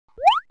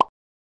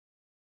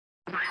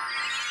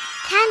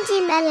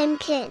Melon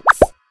Kids.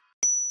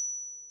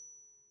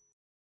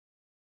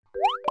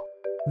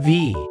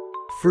 V.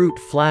 Fruit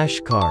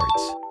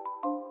flashcards.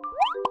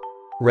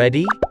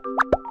 Ready?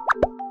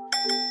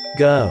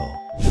 Go.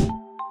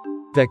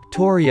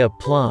 Victoria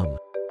plum,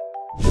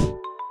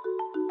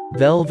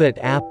 velvet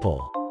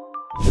apple,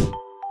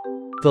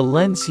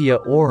 Valencia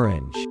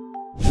orange,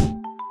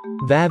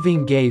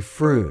 Vavangue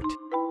fruit,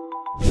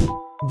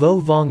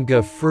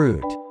 Voavanga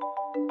fruit,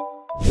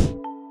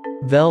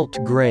 Veld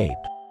grape,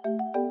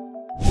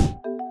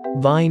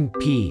 vine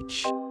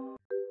peach,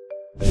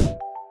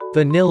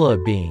 vanilla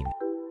bean,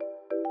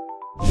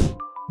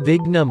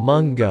 Vigna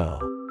mungo,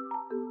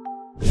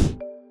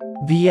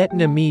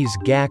 Vietnamese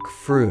grape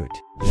fruit,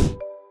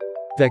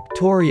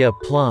 Victoria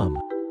plum,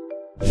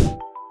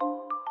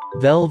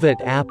 velvet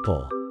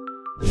apple,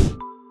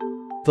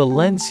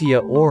 Valencia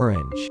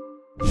orange,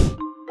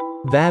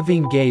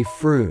 Vavangue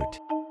fruit,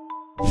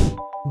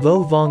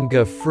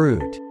 Voavanga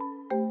fruit,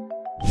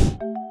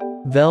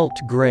 Veld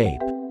grape,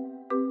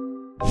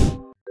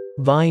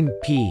 vine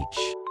peach,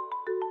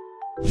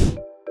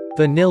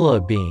 vanilla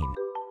bean,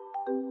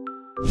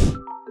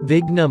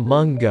 Vigna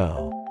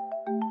mungo,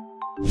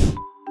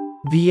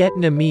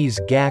 Vietnamese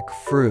grape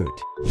fruit,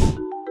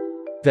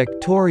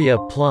 Victoria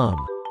plum,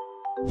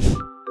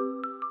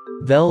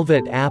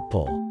 velvet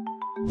apple,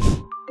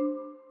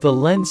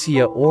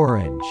 Valencia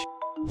orange,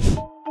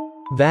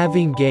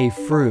 Vavangue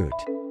fruit,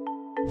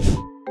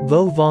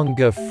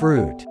 Voavanga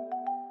fruit,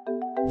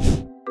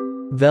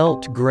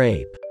 Veld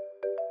grape,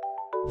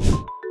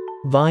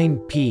 vine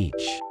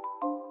peach,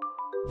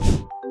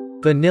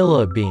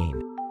 vanilla bean,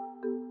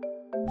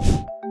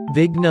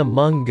 Vigna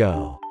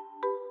mungo,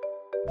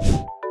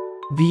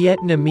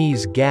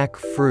 Vietnamese grape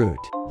fruit,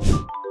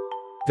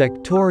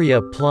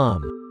 Victoria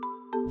plum,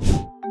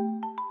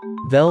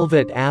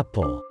 velvet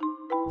apple,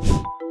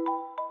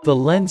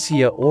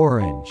 Valencia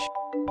orange,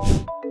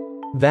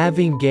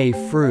 Vavangue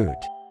fruit,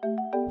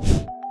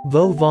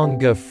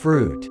 Voavanga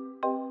fruit,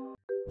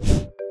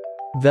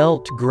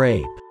 Veld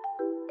grape,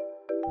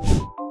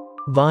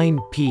 vine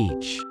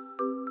peach,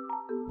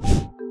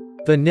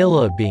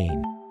 vanilla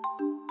bean,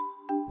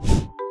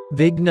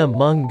 Vigna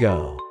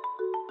mungo,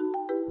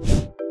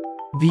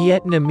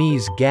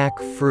 Vietnamese grape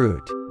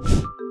fruit,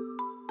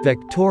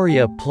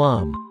 Victoria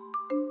plum,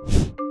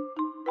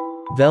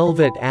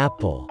 velvet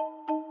apple,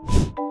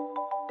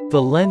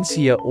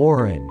 Valencia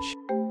orange,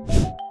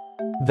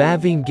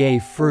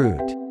 Vavangue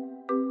fruit,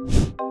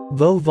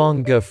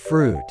 Voavanga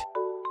fruit,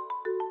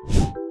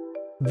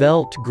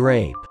 Veld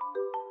grape,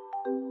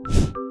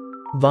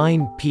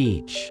 vine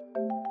peach,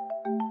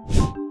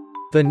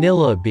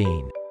 vanilla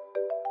bean,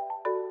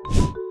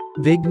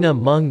 Vigna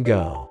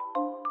mungo,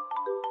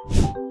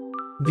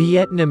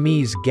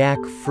 Vietnamese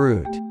grape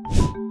fruit,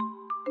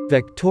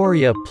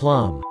 Victoria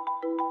plum,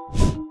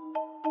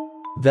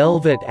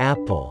 velvet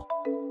apple,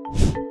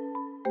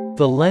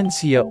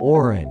 Valencia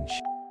orange,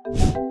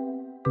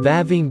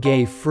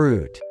 Vavangue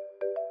fruit,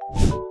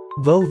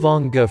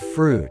 Voavanga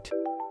fruit,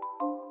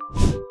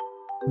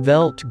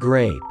 Veld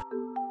grape,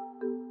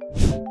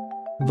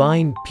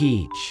 vine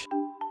peach,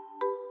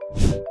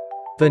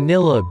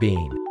 vanilla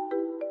bean,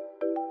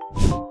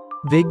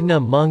 Vigna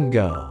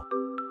mungo,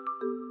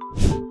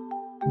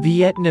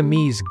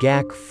 Vietnamese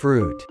grape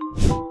fruit,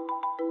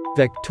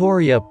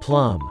 Victoria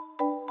plum,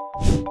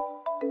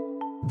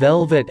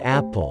 velvet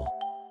apple,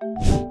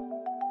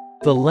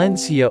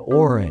 Valencia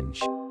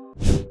orange,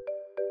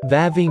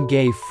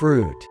 Vavangue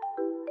fruit,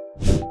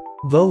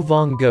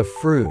 Voavanga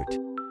fruit,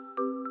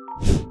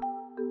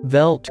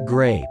 Veld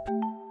grape,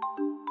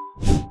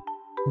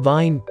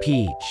 vine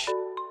peach,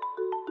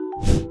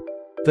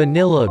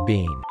 vanilla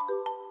bean,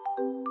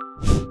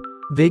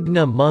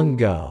 Vigna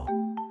mungo,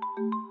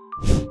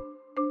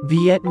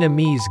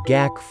 Vietnamese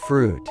grape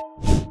fruit,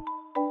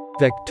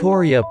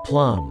 Victoria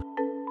plum,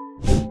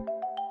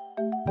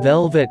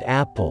 velvet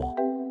apple,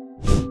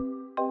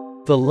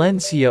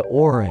 Valencia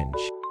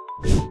orange,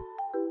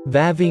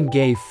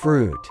 Vavangue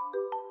fruit,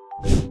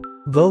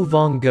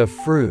 Voavanga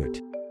fruit,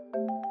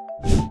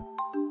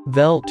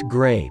 Veld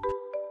grape,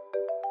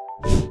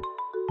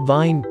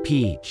 vine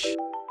peach,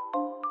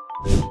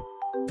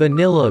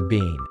 vanilla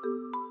bean,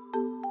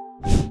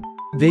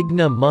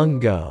 Vigna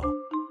mungo,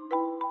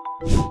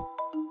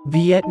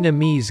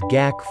 Vietnamese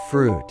grape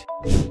fruit,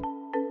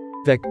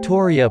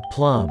 Victoria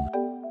plum,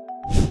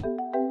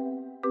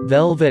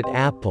 velvet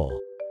apple,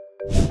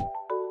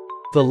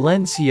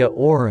 Valencia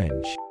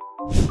orange,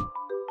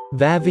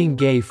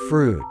 Vavangue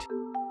fruit,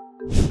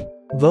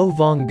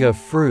 Voavanga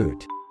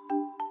fruit,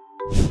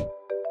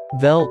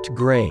 Veld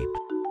grape,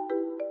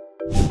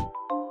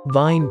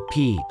 vine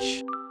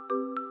peach,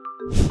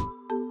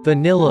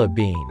 vanilla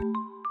bean,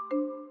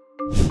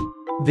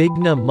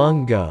 Vigna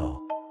mungo,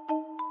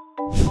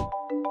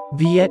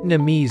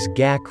 Vietnamese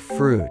grape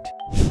fruit,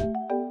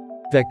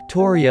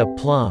 Victoria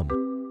plum,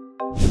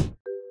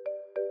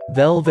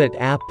 velvet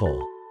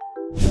apple,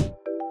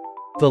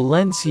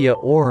 Valencia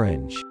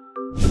orange,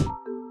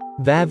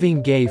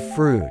 Vavangue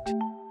fruit,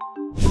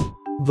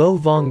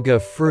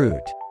 Voavanga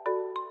fruit,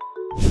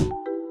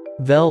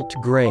 Veld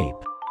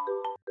grape,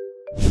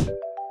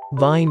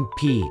 vine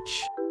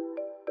peach,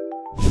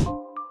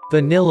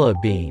 vanilla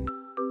bean,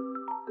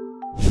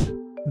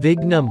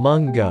 Vigna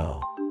mungo,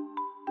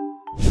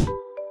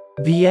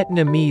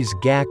 Vietnamese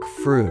gac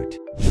fruit.